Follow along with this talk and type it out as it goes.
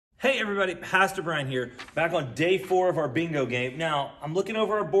Hey everybody, Pastor Brian here, back on day 4 of our bingo game. Now, I'm looking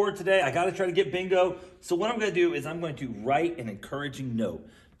over our board today. I got to try to get bingo. So what I'm going to do is I'm going to write an encouraging note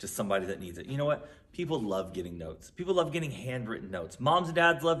to somebody that needs it. You know what? People love getting notes. People love getting handwritten notes. Moms and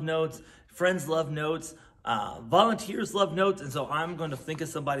dads love notes. Friends love notes. Volunteers love notes. And so I'm going to think of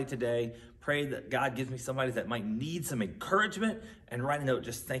somebody today, pray that God gives me somebody that might need some encouragement, and write a note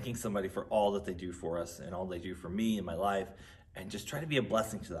just thanking somebody for all that they do for us and all they do for me in my life, and just try to be a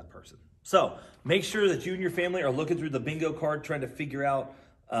blessing to that person. So make sure that you and your family are looking through the bingo card, trying to figure out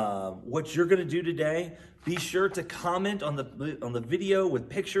what you're going to do today. Be sure to comment on the video with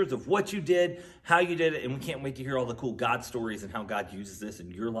pictures of what you did, how you did it, and we can't wait to hear all the cool God stories and how God uses this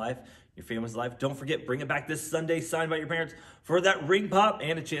in your life, your family's life. Don't forget, bring it back this Sunday, signed by your parents, for that ring pop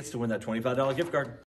and a chance to win that $25 gift card.